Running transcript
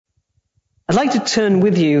I'd like to turn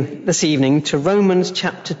with you this evening to Romans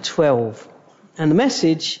chapter 12. And the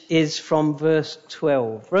message is from verse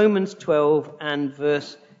 12. Romans 12 and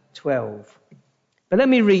verse 12. But let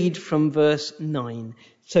me read from verse 9.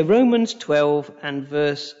 So Romans 12 and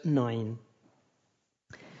verse 9.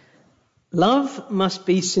 Love must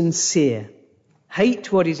be sincere.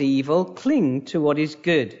 Hate what is evil. Cling to what is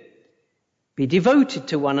good. Be devoted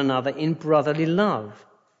to one another in brotherly love.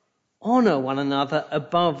 Honour one another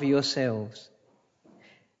above yourselves.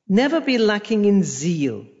 Never be lacking in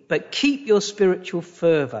zeal, but keep your spiritual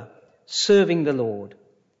fervour, serving the Lord.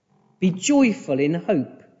 Be joyful in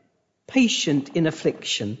hope, patient in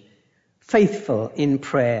affliction, faithful in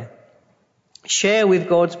prayer. Share with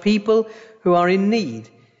God's people who are in need.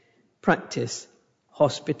 Practice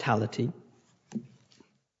hospitality.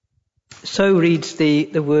 So reads the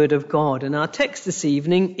word of God. And our text this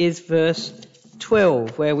evening is verse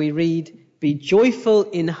 12, where we read, Be joyful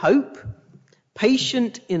in hope,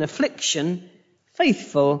 patient in affliction,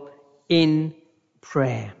 faithful in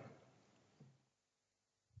prayer.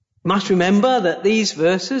 Must remember that these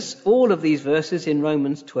verses, all of these verses in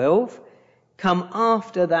Romans 12, come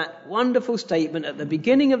after that wonderful statement at the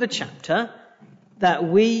beginning of the chapter that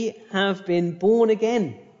we have been born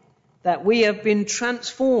again, that we have been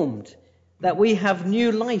transformed, that we have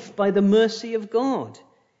new life by the mercy of God,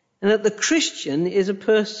 and that the Christian is a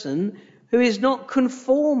person who is not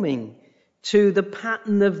conforming to the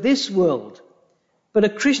pattern of this world, but a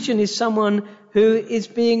Christian is someone who is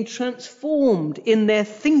being transformed in their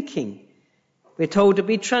thinking. We're told to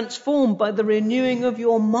be transformed by the renewing of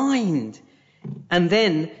your mind, and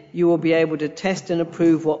then you will be able to test and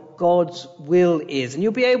approve what God's will is, and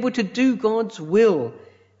you'll be able to do God's will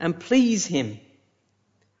and please him.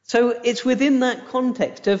 So it's within that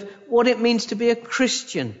context of what it means to be a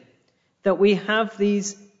Christian that we have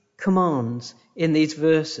these commands in these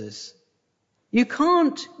verses. You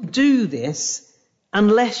can't do this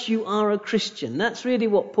unless you are a Christian. That's really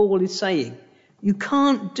what Paul is saying. You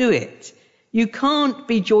can't do it. You can't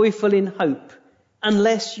be joyful in hope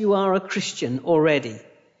unless you are a Christian already.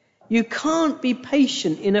 You can't be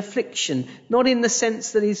patient in affliction, not in the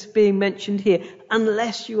sense that is being mentioned here,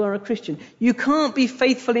 unless you are a Christian. You can't be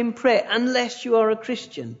faithful in prayer unless you are a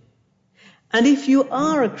Christian. And if you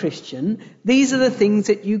are a Christian, these are the things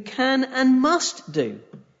that you can and must do.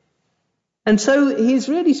 And so he's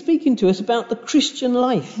really speaking to us about the Christian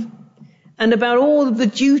life and about all of the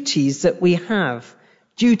duties that we have,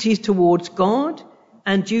 duties towards God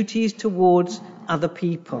and duties towards other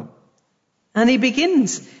people. And he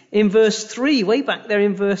begins in verse 3, way back there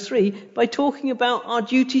in verse 3, by talking about our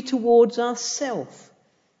duty towards ourselves.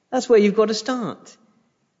 That's where you've got to start.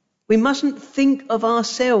 We mustn't think of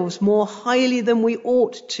ourselves more highly than we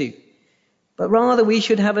ought to, but rather we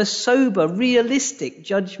should have a sober, realistic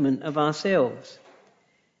judgment of ourselves.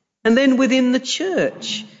 And then within the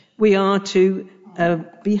church, we are to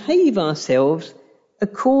behave ourselves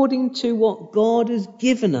according to what God has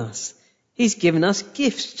given us. He's given us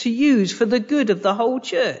gifts to use for the good of the whole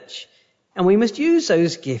church. And we must use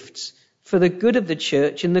those gifts for the good of the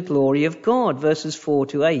church and the glory of God, verses 4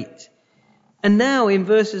 to 8. And now in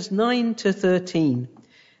verses 9 to 13,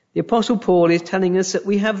 the Apostle Paul is telling us that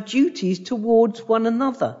we have duties towards one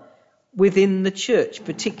another within the church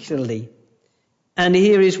particularly. And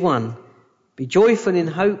here is one. Be joyful in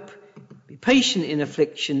hope, be patient in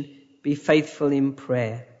affliction, be faithful in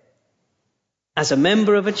prayer. As a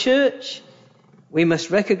member of a church, we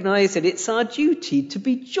must recognize that it's our duty to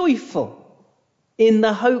be joyful in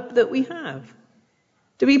the hope that we have,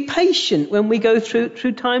 to be patient when we go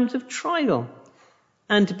through times of trial,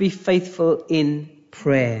 and to be faithful in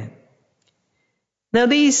prayer. Now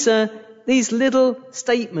these little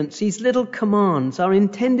statements, these little commands are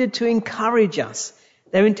intended to encourage us.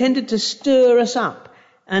 They're intended to stir us up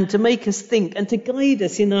and to make us think and to guide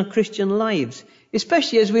us in our Christian lives,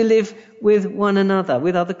 especially as we live with one another,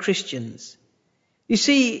 with other Christians. You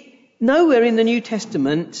see, nowhere in the New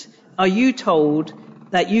Testament are you told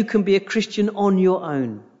that you can be a Christian on your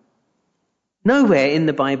own. Nowhere in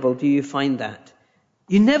the Bible do you find that.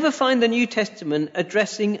 You never find the New Testament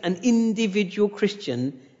addressing an individual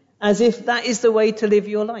Christian as if that is the way to live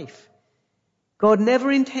your life. God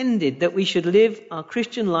never intended that we should live our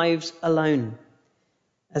Christian lives alone.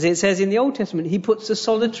 As it says in the Old Testament, he puts the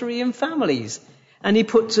solitary in families, and he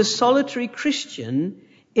puts a solitary Christian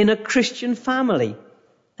in a Christian family.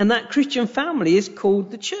 And that Christian family is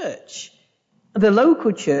called the church. The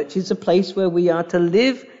local church is a place where we are to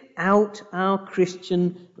live out our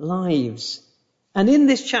Christian lives. And in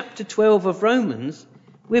this chapter 12 of Romans,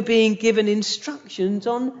 we're being given instructions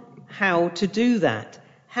on how to do that,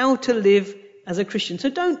 how to live as a Christian. So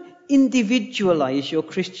don't individualize your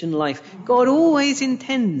Christian life. God always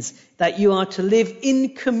intends that you are to live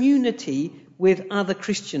in community with other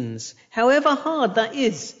Christians, however hard that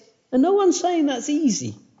is. And no one's saying that's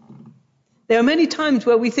easy. There are many times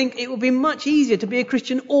where we think it would be much easier to be a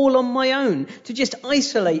Christian all on my own, to just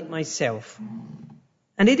isolate myself.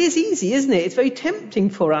 And it is easy, isn't it? It's very tempting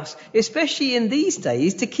for us, especially in these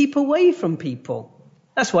days, to keep away from people.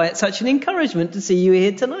 That's why it's such an encouragement to see you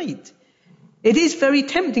here tonight. It is very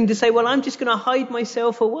tempting to say, well, I'm just going to hide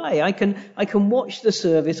myself away. I can watch the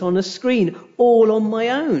service on a screen all on my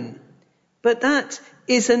own. But that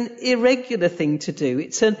is an irregular thing to do.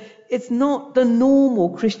 It's not the normal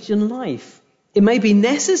Christian life. It may be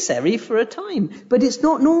necessary for a time, but it's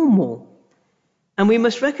not normal. And we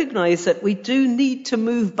must recognize that we do need to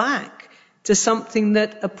move back to something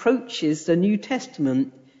that approaches the New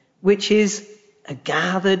Testament, which is a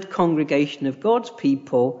gathered congregation of God's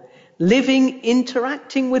people living,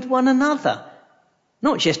 interacting with one another.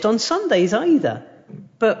 Not just on Sundays either,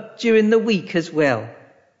 but during the week as well.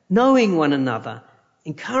 Knowing one another,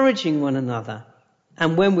 encouraging one another,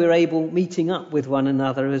 and when we're able, meeting up with one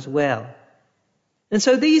another as well. And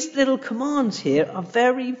so these little commands here are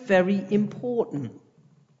very, very important.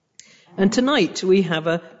 And tonight we have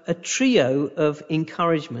a trio of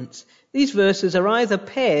encouragements. These verses are either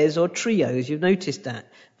pairs or trios. You've noticed that.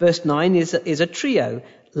 Verse 9 is a trio.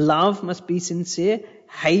 Love must be sincere,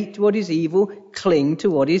 hate what is evil, cling to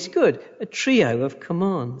what is good. A trio of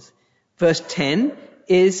commands. Verse 10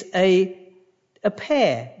 is a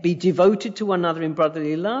pair. Be devoted to one another in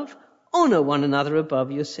brotherly love. Honour one another above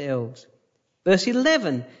yourselves. Verse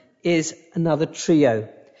 11 is another trio.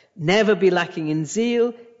 Never be lacking in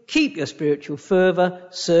zeal. Keep your spiritual fervour,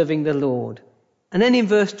 serving the Lord. And then in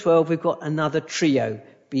verse 12 we've got another trio.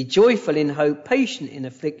 Be joyful in hope, patient in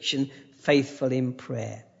affliction, faithful in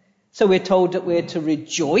prayer. So we're told that we're to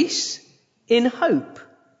rejoice in hope.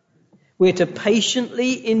 We're to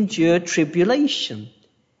patiently endure tribulation.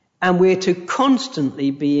 And we're to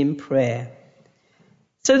constantly be in prayer.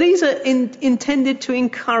 So these are intended to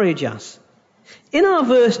encourage us. In our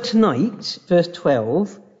verse tonight, verse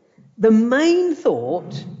 12, the main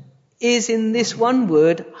thought is in this one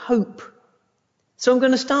word, hope. So I'm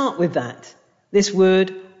going to start with that, this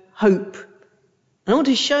word, hope. I want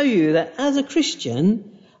to show you that as a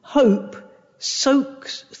Christian, hope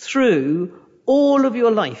soaks through all of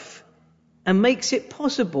your life and makes it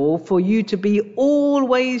possible for you to be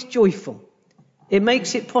always joyful. It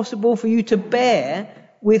makes it possible for you to bear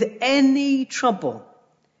with any trouble.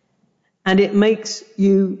 And it makes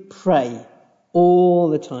you pray all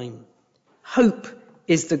the time. Hope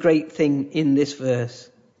is the great thing in this verse.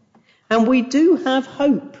 And we do have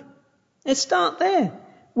hope. Let's start there.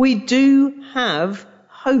 We do have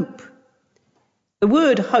hope. The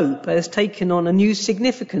word hope has taken on a new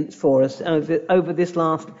significance for us over this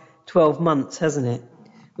last 12 months, hasn't it?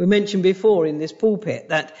 We mentioned before in this pulpit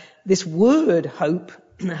that this word hope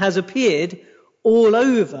has appeared all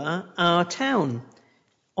over our town,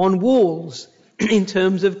 on walls, in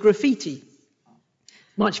terms of graffiti.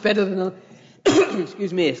 Much better than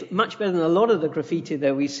much better than a lot of the graffiti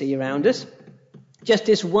that we see around us. Just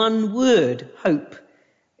this one word, hope.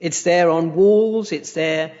 It's there on walls, it's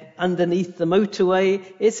there underneath the motorway,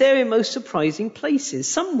 it's there in most surprising places.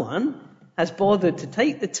 Someone has bothered to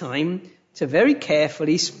take the time to very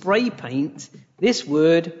carefully spray paint this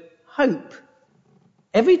word, hope.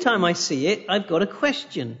 Every time I see it, I've got a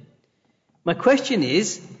question. My question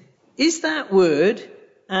is that word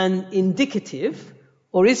an indicative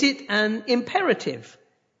or is it an imperative?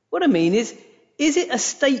 What I mean is it a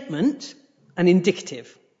statement, an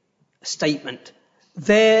indicative? A statement.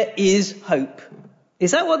 There is hope.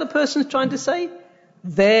 Is that what the person's trying to say?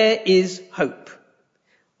 There is hope.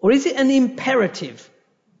 Or is it an imperative,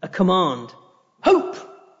 a command? Hope!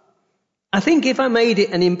 I think if I made it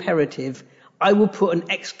an imperative, I will put an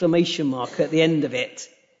exclamation mark at the end of it.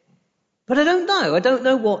 But I don't know. I don't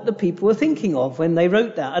know what the people were thinking of when they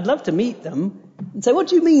wrote that. I'd love to meet them and say, what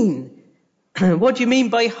do you mean? What do you mean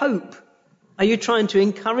by hope? Are you trying to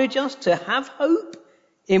encourage us to have hope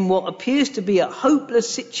in what appears to be a hopeless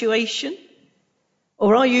situation?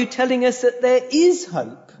 Or are you telling us that there is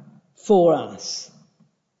hope for us?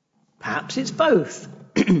 Perhaps it's both.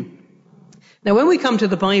 Now, when we come to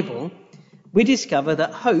the Bible, we discover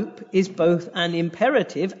that hope is both an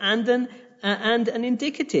imperative and an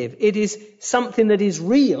indicative. It is something that is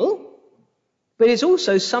real, but it's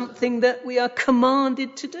also something that we are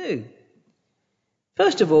commanded to do.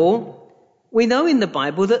 First of all, we know in the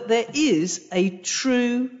Bible that there is a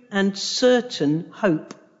true and certain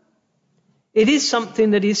hope. It is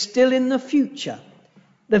something that is still in the future.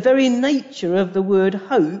 the very nature of the word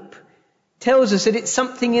hope tells us that it's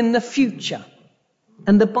something in the future.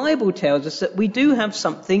 And the Bible tells us that we do have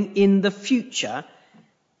something in the future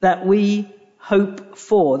that we hope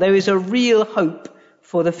for. There is a real hope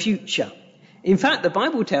for the future. In fact, the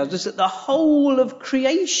Bible tells us that the whole of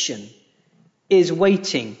creation is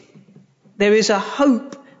waiting. There is a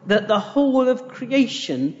hope that the whole of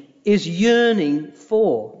creation is yearning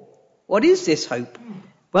for. What is this hope?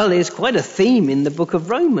 Well, there's quite a theme in the book of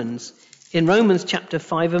Romans. In Romans chapter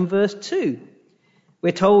 5 and verse 2.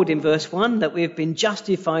 We're told in verse 1 that we have been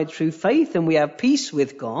justified through faith and we have peace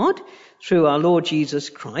with God through our Lord Jesus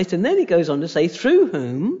Christ. And then it goes on to say, through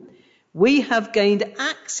whom we have gained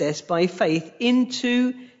access by faith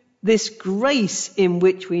into this grace in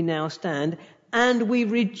which we now stand, and we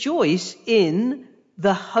rejoice in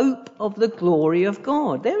the hope of the glory of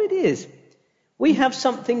God. There it is. We have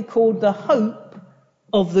something called the hope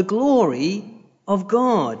of the glory of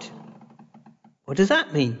God. What does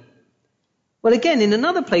that mean? Well, again, in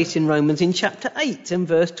another place in Romans, in chapter 8 and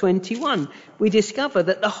verse 21, we discover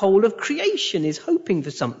that the whole of creation is hoping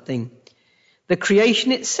for something. The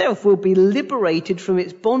creation itself will be liberated from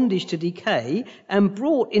its bondage to decay and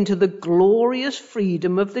brought into the glorious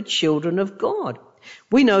freedom of the children of God.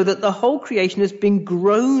 We know that the whole creation has been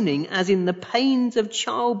groaning as in the pains of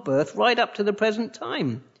childbirth right up to the present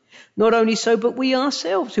time. Not only so, but we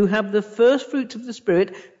ourselves who have the first fruits of the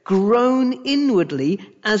Spirit groan inwardly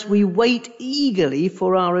as we wait eagerly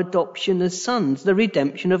for our adoption as sons, the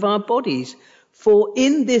redemption of our bodies. For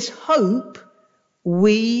in this hope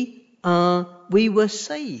we were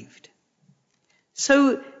saved.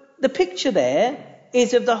 So the picture there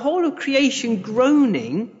is of the whole of creation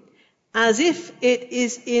groaning as if it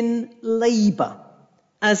is in labour,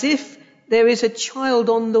 as if there is a child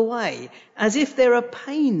on the way, as if there are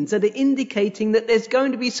pains that are indicating that there's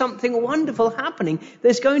going to be something wonderful happening.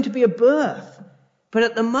 There's going to be a birth. But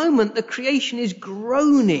at the moment, the creation is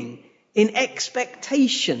groaning in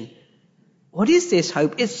expectation. What is this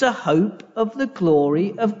hope? It's the hope of the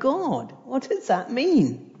glory of God. What does that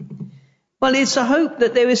mean? Well, it's a hope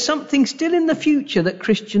that there is something still in the future that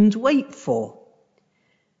Christians wait for.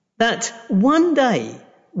 That one day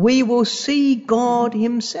we will see God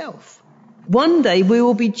himself. One day we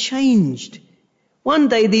will be changed. One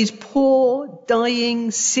day these poor,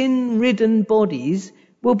 dying, sin-ridden bodies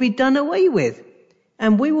will be done away with.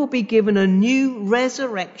 And we will be given a new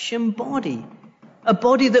resurrection body. A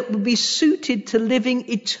body that will be suited to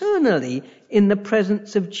living eternally in the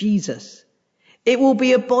presence of Jesus. It will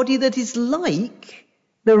be a body that is like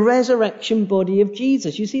the resurrection body of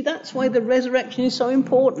Jesus. You see, that's why the resurrection is so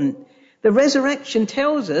important. The resurrection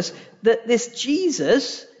tells us that this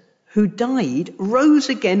Jesus who died rose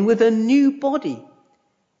again with a new body.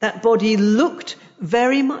 That body looked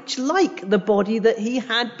very much like the body that he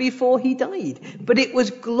had before he died. But it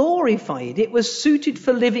was glorified. It was suited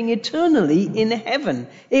for living eternally in heaven.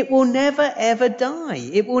 It will never ever die.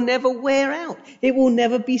 It will never wear out. It will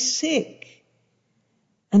never be sick.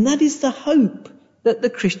 And that is the hope that the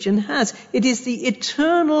Christian has. It is the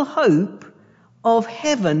eternal hope of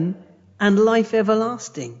heaven and life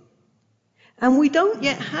everlasting. And we don't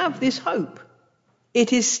yet have this hope.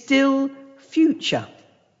 It is still future.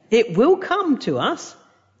 It will come to us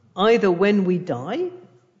either when we die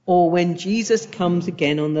or when Jesus comes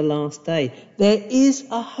again on the last day. There is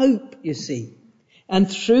a hope, you see. And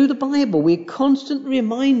through the Bible, we're constantly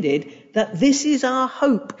reminded that this is our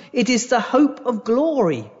hope. It is the hope of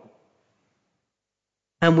glory.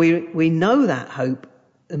 And we know that hope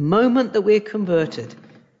the moment that we're converted.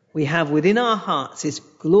 We have within our hearts this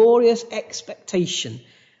glorious expectation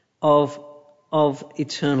of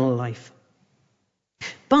eternal life.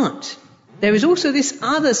 But there is also this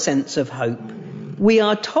other sense of hope. We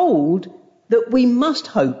are told that we must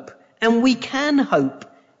hope and we can hope.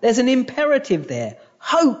 There's an imperative there.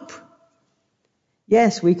 Hope.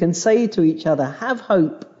 Yes, we can say to each other, have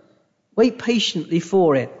hope. Wait patiently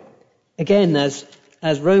for it. Again,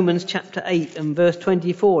 as Romans chapter 8 and verse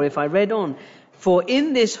 24, if I read on, for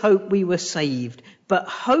in this hope we were saved, but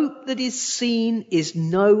hope that is seen is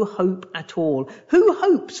no hope at all. Who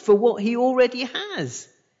hopes for what he already has?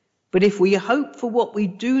 But if we hope for what we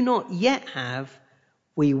do not yet have,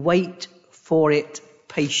 we wait for it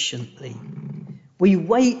patiently. We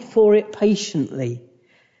wait for it patiently.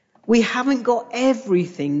 We haven't got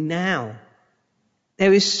everything now.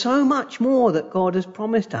 There is so much more that God has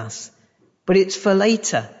promised us, but it's for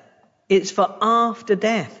later. It's for after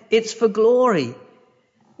death. It's for glory.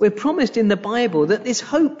 We're promised in the Bible that this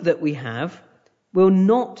hope that we have will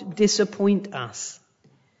not disappoint us.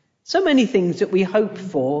 So many things that we hope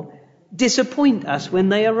for disappoint us when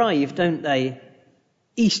they arrive, don't they?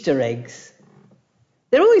 Easter eggs.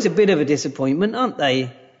 They're always a bit of a disappointment, aren't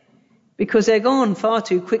they? Because they're gone far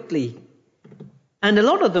too quickly. And a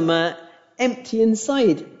lot of them are empty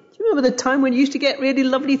inside. Do you remember the time when you used to get really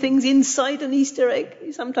lovely things inside an Easter egg?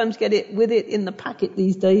 You sometimes get it with it in the packet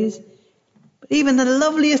these days. But even the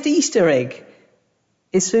loveliest Easter egg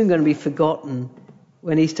is soon going to be forgotten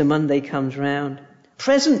when Easter Monday comes round.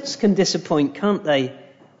 Presents can disappoint, can't they?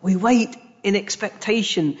 We wait in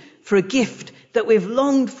expectation for a gift that we've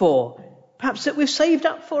longed for, perhaps that we've saved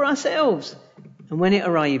up for ourselves. And when it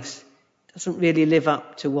arrives, it doesn't really live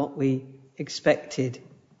up to what we expected.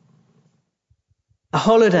 A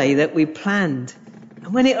holiday that we planned,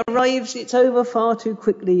 and when it arrives, it's over far too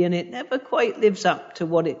quickly and it never quite lives up to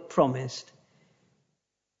what it promised.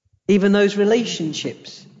 Even those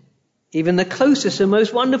relationships, even the closest and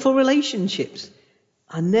most wonderful relationships,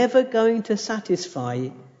 are never going to satisfy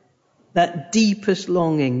that deepest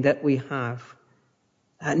longing that we have.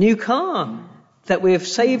 That new car that we've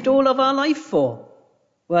saved all of our life for,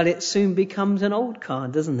 well, it soon becomes an old car,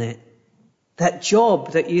 doesn't it? That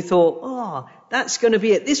job that you thought, that's going to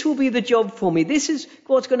be it. This will be the job for me. This is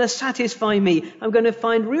what's going to satisfy me. I'm going to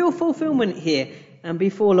find real fulfillment here. And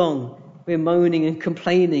before long, we're moaning and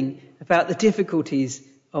complaining about the difficulties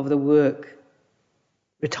of the work.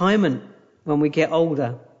 Retirement, when we get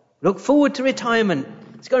older. Look forward to retirement.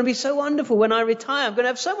 It's going to be so wonderful when I retire. I'm going to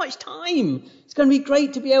have so much time. It's going to be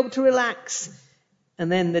great to be able to relax.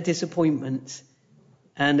 And then the disappointments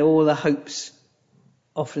and all the hopes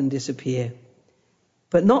often disappear.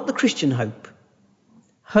 But not the Christian hope.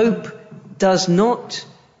 Hope does not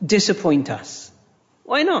disappoint us.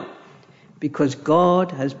 Why not? Because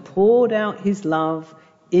God has poured out his love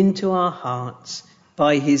into our hearts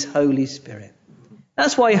by his Holy Spirit.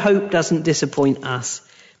 That's why hope doesn't disappoint us.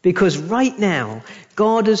 Because right now,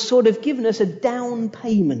 God has sort of given us a down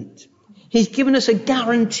payment. He's given us a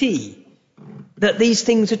guarantee that these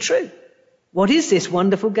things are true. What is this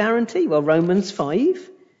wonderful guarantee? Well, Romans 5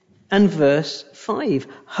 and verse 5.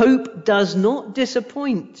 Hope does not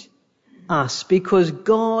disappoint us because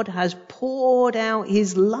God has poured out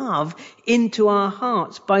his love into our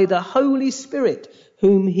hearts by the Holy Spirit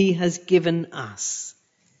whom he has given us.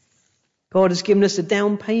 God has given us a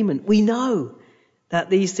down payment. We know that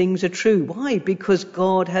these things are true. Why? Because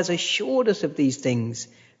God has assured us of these things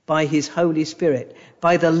by his Holy Spirit,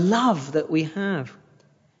 by the love that we have.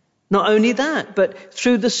 Not only that, but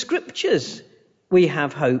through the scriptures we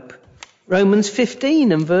have hope. Romans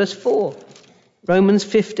 15 and verse 4. Romans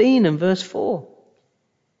 15 and verse 4.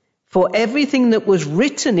 For everything that was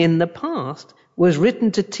written in the past was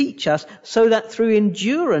written to teach us, so that through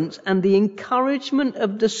endurance and the encouragement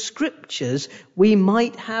of the scriptures we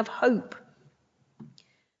might have hope.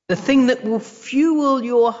 The thing that will fuel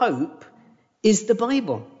your hope is the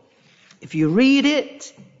Bible. If you read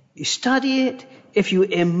it, you study it, if you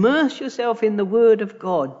immerse yourself in the Word of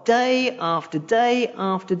God day after day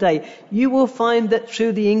after day, you will find that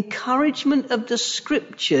through the encouragement of the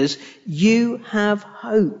Scriptures, you have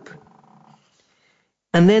hope.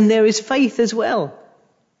 And then there is faith as well.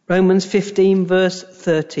 Romans 15 verse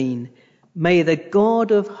 13. May the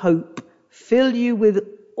God of hope fill you with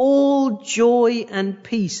all joy and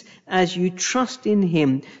peace as you trust in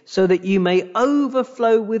him, so that you may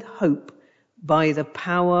overflow with hope by the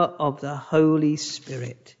power of the Holy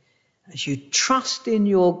Spirit. As you trust in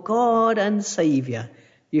your God and Saviour,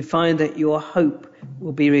 you find that your hope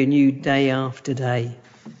will be renewed day after day.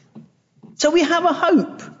 So we have a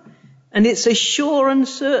hope, and it's a sure and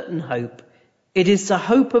certain hope. It is the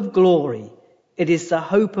hope of glory. It is the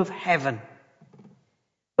hope of heaven.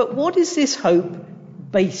 But what is this hope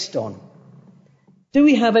based on? Do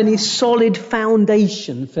we have any solid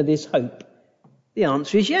foundation for this hope? The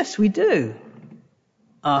answer is yes, we do.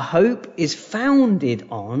 Our hope is founded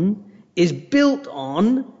on, is built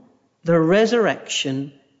on the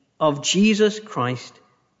resurrection of Jesus Christ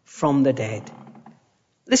from the dead.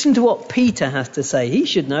 Listen to what Peter has to say. He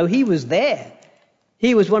should know. He was there.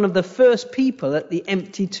 He was one of the first people at the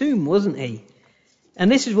empty tomb, wasn't he?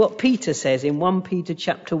 And this is what Peter says in 1 Peter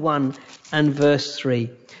chapter 1 and verse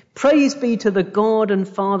 3. Praise be to the God and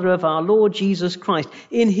Father of our Lord Jesus Christ.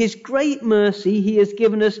 In his great mercy, he has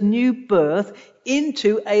given us new birth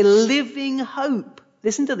into a living hope.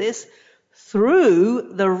 Listen to this.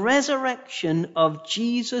 Through the resurrection of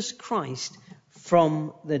Jesus Christ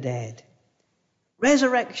from the dead.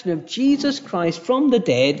 Resurrection of Jesus Christ from the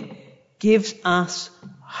dead gives us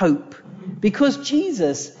hope. Because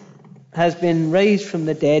Jesus has been raised from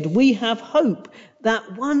the dead, we have hope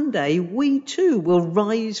that one day we too will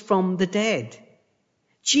rise from the dead.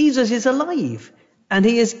 Jesus is alive and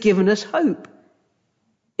he has given us hope.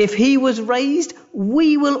 If he was raised,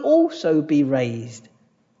 we will also be raised.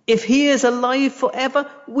 If he is alive forever,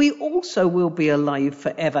 we also will be alive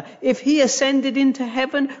forever. If he ascended into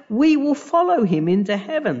heaven, we will follow him into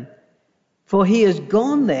heaven. For he has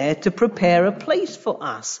gone there to prepare a place for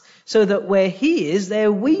us, so that where he is,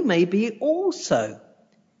 there we may be also.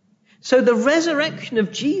 So the resurrection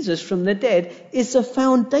of Jesus from the dead is the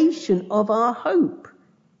foundation of our hope.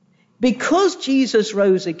 Because Jesus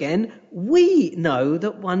rose again, we know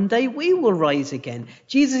that one day we will rise again.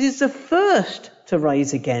 Jesus is the first to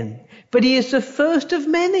rise again, but he is the first of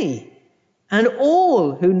many. And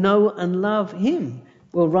all who know and love him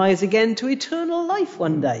will rise again to eternal life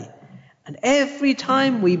one day. And every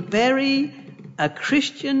time we bury a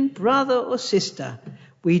Christian brother or sister,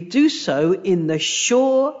 we do so in the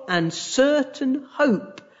sure and certain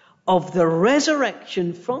hope of the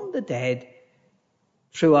resurrection from the dead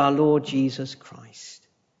through our Lord Jesus Christ.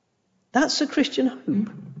 That's the Christian hope.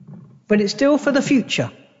 But it's still for the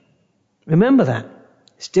future. Remember that.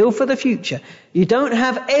 Still for the future. You don't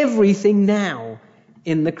have everything now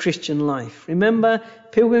in the Christian life. Remember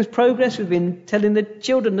Pilgrim's Progress? We've been telling the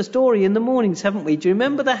children the story in the mornings, haven't we? Do you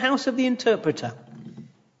remember the house of the interpreter?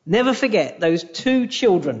 Never forget those two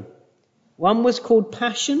children. One was called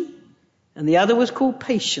Passion and the other was called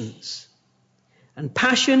Patience. And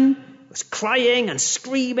Passion was crying and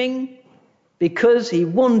screaming because he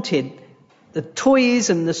wanted the toys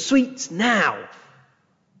and the sweets now.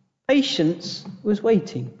 Patience was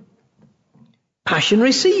waiting. Passion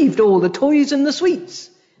received all the toys and the sweets,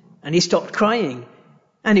 and he stopped crying,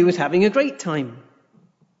 and he was having a great time.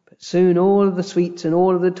 But soon all of the sweets and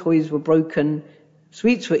all of the toys were broken,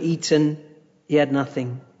 sweets were eaten, he had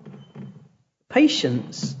nothing.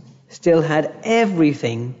 Patience still had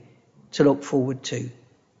everything to look forward to.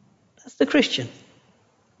 That's the Christian.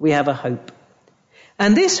 We have a hope.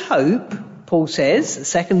 And this hope, Paul says, the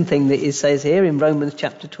second thing that he says here in Romans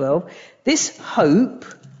chapter 12, this hope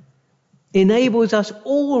enables us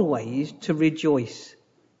always to rejoice.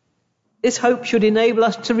 This hope should enable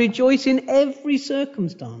us to rejoice in every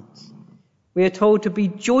circumstance. We are told to be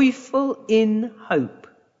joyful in hope.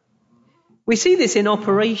 We see this in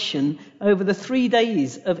operation over the 3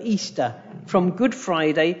 days of Easter, from Good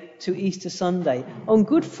Friday to Easter Sunday. On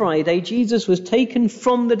Good Friday, Jesus was taken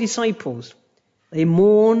from the disciples. They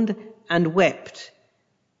mourned and wept,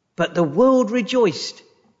 but the world rejoiced.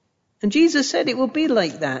 And Jesus said it will be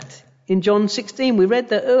like that. In John 16, we read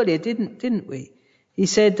that earlier, didn't we? He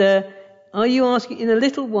said, are you asking, in a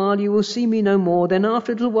little while you will see me no more, then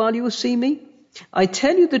after a little while you will see me? I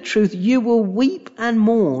tell you the truth, you will weep and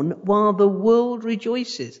mourn while the world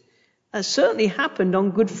rejoices. That certainly happened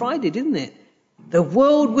on Good Friday, didn't it? The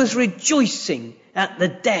world was rejoicing at the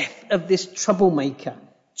death of this troublemaker,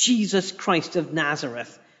 Jesus Christ of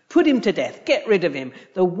Nazareth. Put him to death, get rid of him.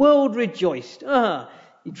 The world rejoiced.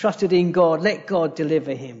 He trusted in God, let God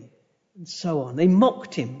deliver him. And so on. They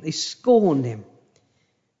mocked him, they scorned him.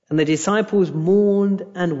 And the disciples mourned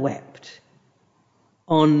and wept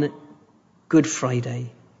on Good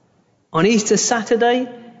Friday. On Easter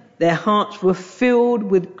Saturday, their hearts were filled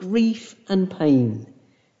with grief and pain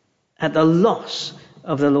at the loss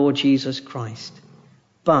of the Lord Jesus Christ.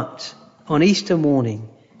 But on Easter morning,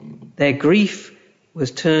 their grief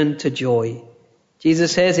was turned to joy.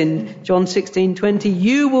 Jesus says in John 16:20,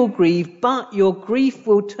 you will grieve, but your grief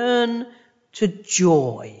will turn to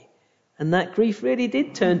joy. And that grief really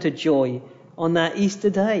did turn to joy on that Easter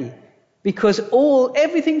day, because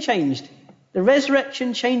everything changed. The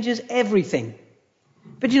resurrection changes everything.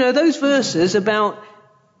 But those verses about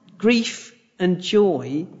grief and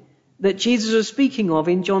joy that Jesus was speaking of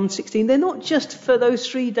in John 16, they're not just for those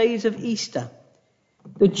 3 days of Easter.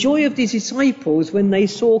 The joy of the disciples when they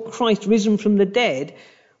saw Christ risen from the dead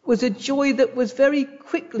was a joy that was very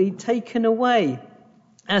quickly taken away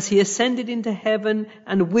as he ascended into heaven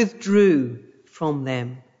and withdrew from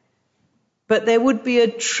them. But there would be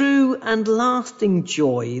a true and lasting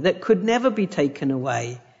joy that could never be taken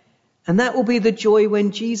away. And that will be the joy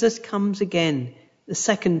when Jesus comes again, the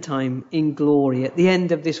second time in glory at the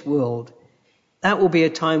end of this world. That will be a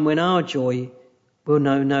time when our joy will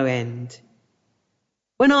know no end.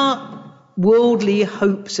 When our worldly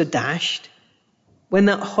hopes are dashed, when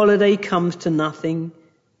that holiday comes to nothing,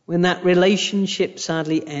 when that relationship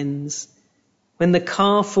sadly ends, when the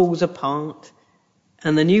car falls apart,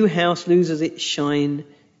 and the new house loses its shine,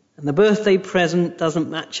 and the birthday present doesn't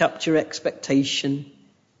match up to your expectation,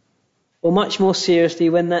 or much more seriously,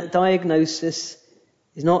 when that diagnosis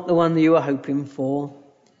is not the one that you were hoping for,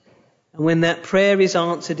 and when that prayer is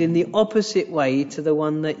answered in the opposite way to the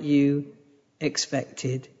one that you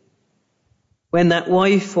expected. When that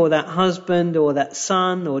wife or that husband or that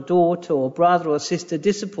son or daughter or brother or sister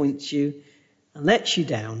disappoints you and lets you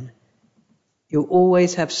down, you'll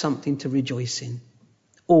always have something to rejoice in.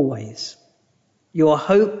 Always. Your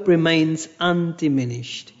hope remains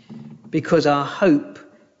undiminished because our hope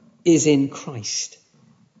is in Christ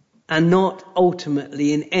and not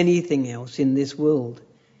ultimately in anything else in this world.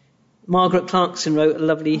 Margaret Clarkson wrote a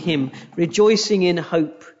lovely hymn, rejoicing in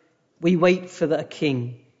hope, we wait for the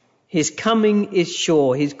King. His coming is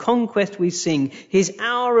sure, his conquest we sing, his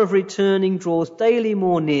hour of returning draws daily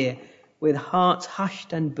more near. With hearts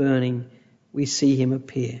hushed and burning, we see him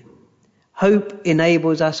appear. Hope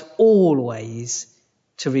enables us always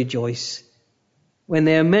to rejoice. When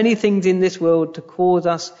there are many things in this world to cause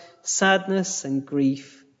us sadness and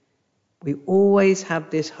grief, we always have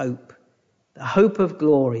this hope, the hope of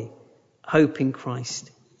glory, hope in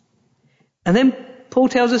Christ. And then Paul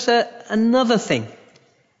tells us another thing.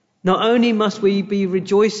 Not only must we be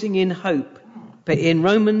rejoicing in hope, but in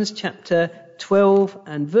Romans chapter 12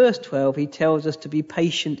 and verse 12, he tells us to be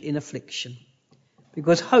patient in affliction.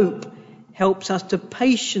 Because hope helps us to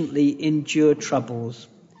patiently endure troubles.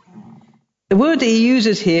 The word that he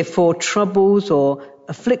uses here for troubles or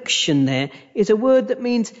affliction there is a word that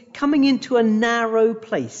means coming into a narrow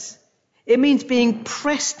place. It means being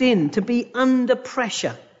pressed in, to be under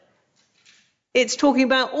pressure. It's talking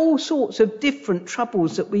about all sorts of different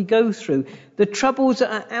troubles that we go through. The troubles that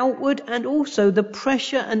are outward and also the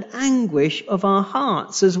pressure and anguish of our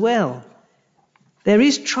hearts as well. There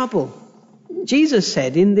is trouble. Jesus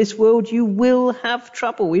said, in this world you will have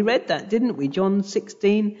trouble. We read that, didn't we? John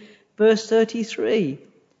 16, verse 33.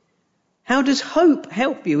 How does hope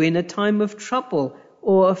help you in a time of trouble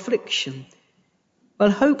or affliction?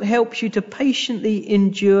 Well, hope helps you to patiently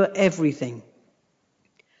endure everything.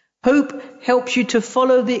 Hope helps you to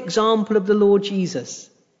follow the example of the Lord Jesus.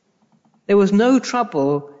 There was no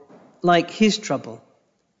trouble like his trouble.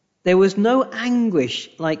 There was no anguish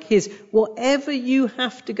like his. Whatever you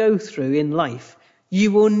have to go through in life,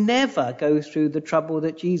 you will never go through the trouble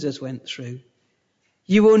that Jesus went through.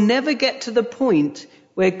 You will never get to the point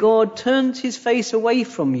where God turns his face away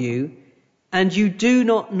from you and you do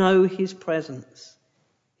not know his presence.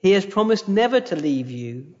 He has promised never to leave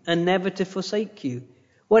you and never to forsake you.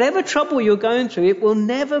 Whatever trouble you're going through, it will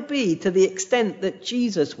never be to the extent that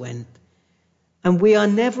Jesus went. And we are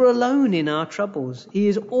never alone in our troubles. He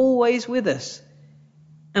is always with us.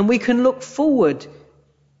 And we can look forward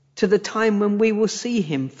to the time when we will see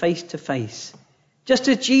him face to face. Just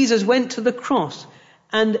as Jesus went to the cross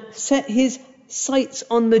and set his sights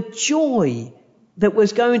on the joy that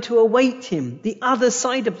was going to await him, the other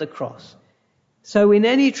side of the cross. So in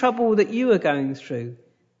any trouble that you are going through,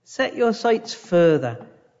 set your sights further.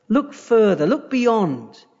 Look further, look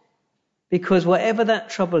beyond, because whatever that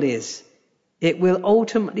trouble is, it will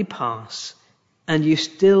ultimately pass and you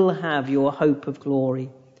still have your hope of glory.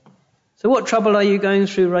 So what trouble are you going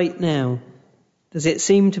through right now? Does it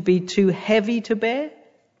seem to be too heavy to bear?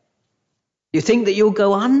 You think that you'll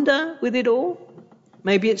go under with it all?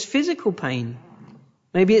 Maybe it's physical pain.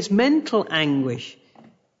 Maybe it's mental anguish.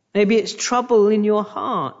 Maybe it's trouble in your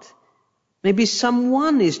heart. Maybe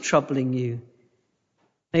someone is troubling you.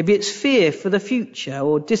 Maybe it's fear for the future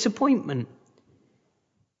or disappointment.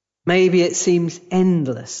 Maybe it seems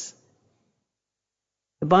endless.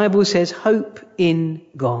 The Bible says hope in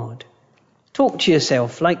God. Talk to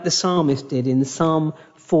yourself like the psalmist did in Psalm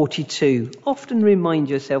 42. Often remind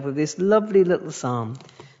yourself of this lovely little psalm.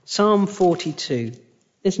 Psalm 42.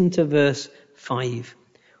 Listen to verse 5.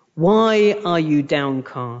 Why are you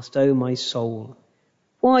downcast, O my soul?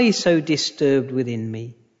 Why so disturbed within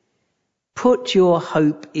me? Put your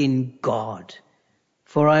hope in God,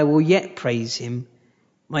 for I will yet praise him,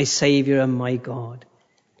 my Saviour and my God.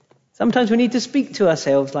 Sometimes we need to speak to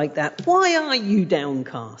ourselves like that. Why are you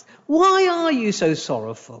downcast? Why are you so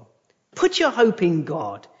sorrowful? Put your hope in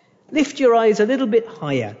God. Lift your eyes a little bit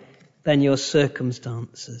higher than your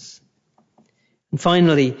circumstances. And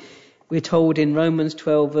finally, we're told in Romans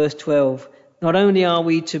 12, verse 12, not only are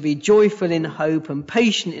we to be joyful in hope and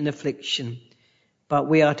patient in affliction, but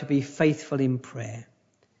we are to be faithful in prayer.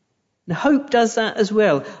 And hope does that as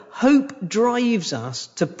well. Hope drives us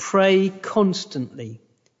to pray constantly.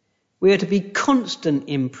 We are to be constant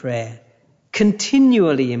in prayer,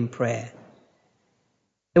 continually in prayer.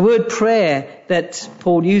 The word prayer that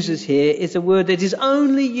Paul uses here is a word that is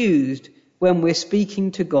only used when we're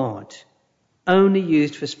speaking to God. Only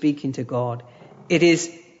used for speaking to God.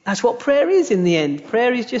 That's what prayer is in the end.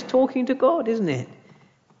 Prayer is just talking to God, isn't it?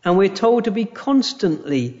 And we're told to be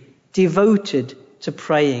constantly devoted to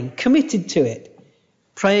praying, committed to it.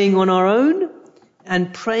 Praying on our own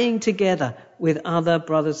and praying together with other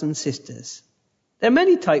brothers and sisters. There are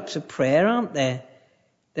many types of prayer, aren't there?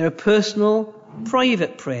 There are personal,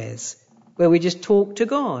 private prayers where we just talk to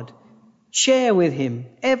God, share with him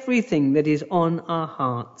everything that is on our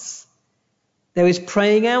hearts. There is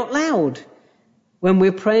praying out loud when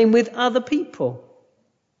we're praying with other people.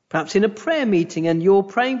 Perhaps in a prayer meeting and you're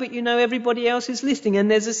praying, but you know everybody else is listening,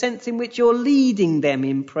 and there's a sense in which you're leading them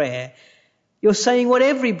in prayer. You're saying what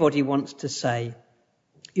everybody wants to say.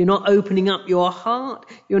 You're not opening up your heart.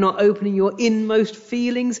 You're not opening your inmost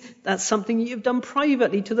feelings. That's something you've done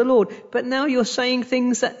privately to the Lord. But now you're saying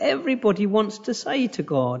things that everybody wants to say to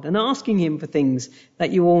God and asking him for things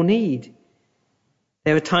that you all need.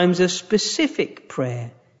 There are times of specific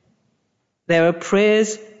prayer. There are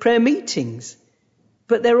prayer meetings.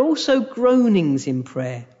 But there are also groanings in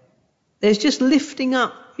prayer. There's just lifting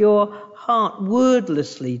up your heart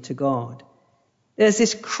wordlessly to God. There's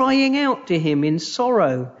this crying out to him in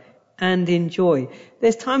sorrow and in joy.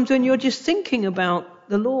 There's times when you're just thinking about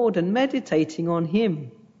the Lord and meditating on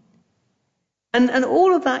him. And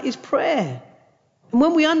all of that is prayer. And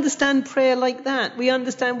when we understand prayer like that, we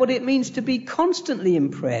understand what it means to be constantly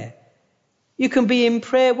in prayer. You can be in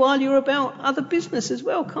prayer while you're about other business as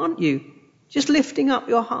well, can't you? Just lifting up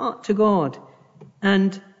your heart to God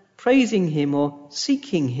and praising him or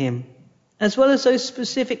seeking him, as well as those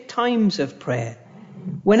specific times of prayer.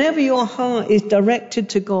 Whenever your heart is directed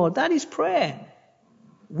to God, that is prayer.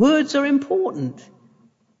 Words are important,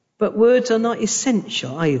 but words are not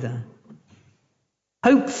essential either.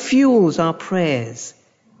 Hope fuels our prayers.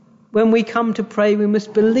 When we come to pray, we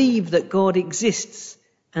must believe that God exists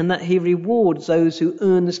and that he rewards those who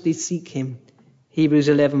earnestly seek him. Hebrews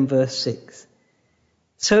 11 verse 6.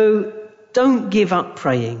 So don't give up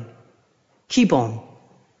praying. Keep on.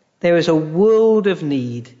 There is a world of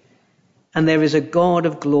need, and there is a God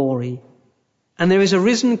of glory, and there is a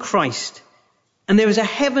risen Christ, and there is a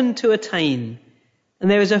heaven to attain,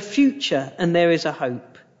 and there is a future, and there is a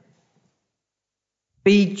hope.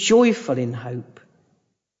 Be joyful in hope.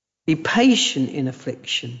 Be patient in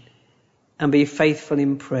affliction, and be faithful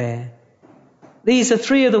in prayer. These are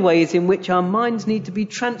three of the ways in which our minds need to be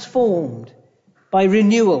transformed by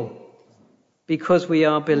renewal, because we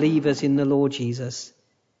are believers in the Lord Jesus.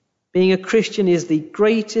 Being a Christian is the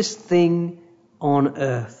greatest thing on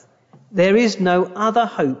earth. There is no other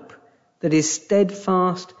hope that is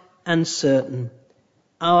steadfast and certain.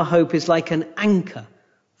 Our hope is like an anchor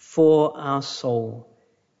for our soul,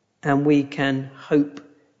 and we can hope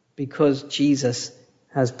because Jesus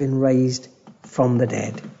has been raised from the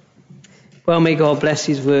dead. Well, may God bless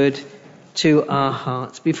his word to our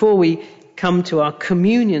hearts. Before we come to our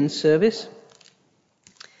communion service,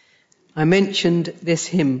 I mentioned this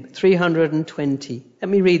hymn, 320. Let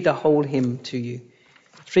me read the whole hymn to you.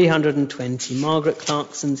 320, Margaret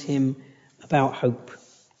Clarkson's hymn about hope.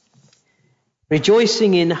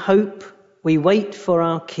 Rejoicing in hope, we wait for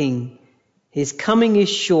our King. His coming is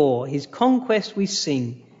sure, his conquest we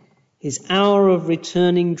sing. His hour of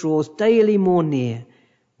returning draws daily more near.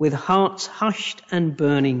 With hearts hushed and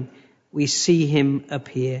burning, we see him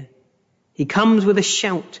appear. He comes with a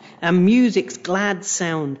shout and music's glad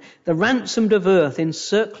sound, the ransomed of earth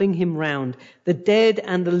encircling him round. The dead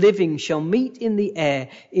and the living shall meet in the air,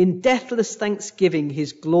 in deathless thanksgiving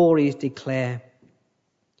his glories declare.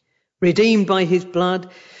 Redeemed by his blood,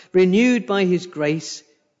 renewed by his grace,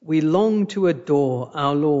 we long to adore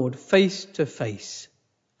our Lord face to face.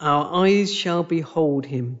 Our eyes shall behold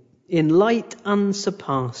him in light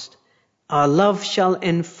unsurpassed. Our love shall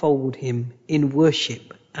enfold him in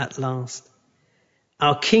worship at last.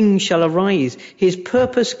 Our King shall arise, his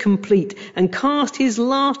purpose complete, and cast his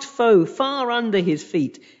last foe far under his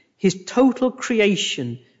feet. His total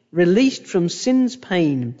creation, released from sin's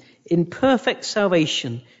pain, in perfect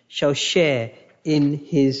salvation, shall share in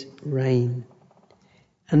his reign.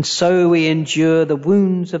 And so we endure the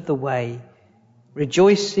wounds of the way,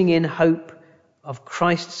 rejoicing in hope of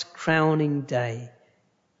Christ's crowning day.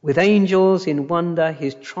 With angels in wonder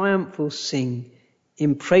his triumph will sing,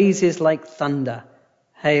 in praises like thunder,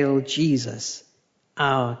 hail Jesus,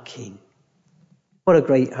 our King. What a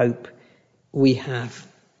great hope we have.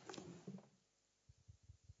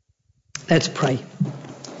 Let's pray.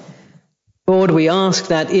 Lord, we ask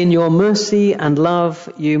that in your mercy and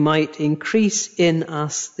love you might increase in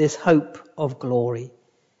us this hope of glory.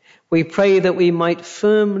 We pray that we might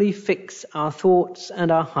firmly fix our thoughts and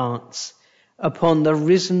our hearts upon the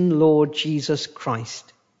risen Lord Jesus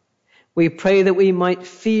Christ. We pray that we might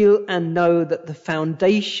feel and know that the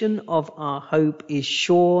foundation of our hope is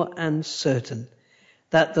sure and certain,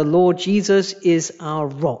 that the Lord Jesus is our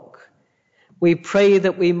rock. We pray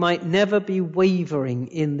that we might never be wavering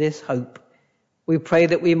in this hope, We pray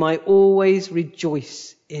that we might always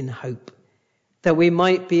rejoice in hope, that we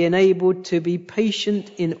might be enabled to be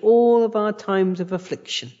patient in all of our times of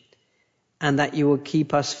affliction, and that you will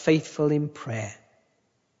keep us faithful in prayer.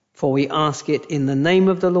 For we ask it in the name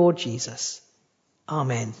of the Lord Jesus.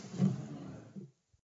 Amen.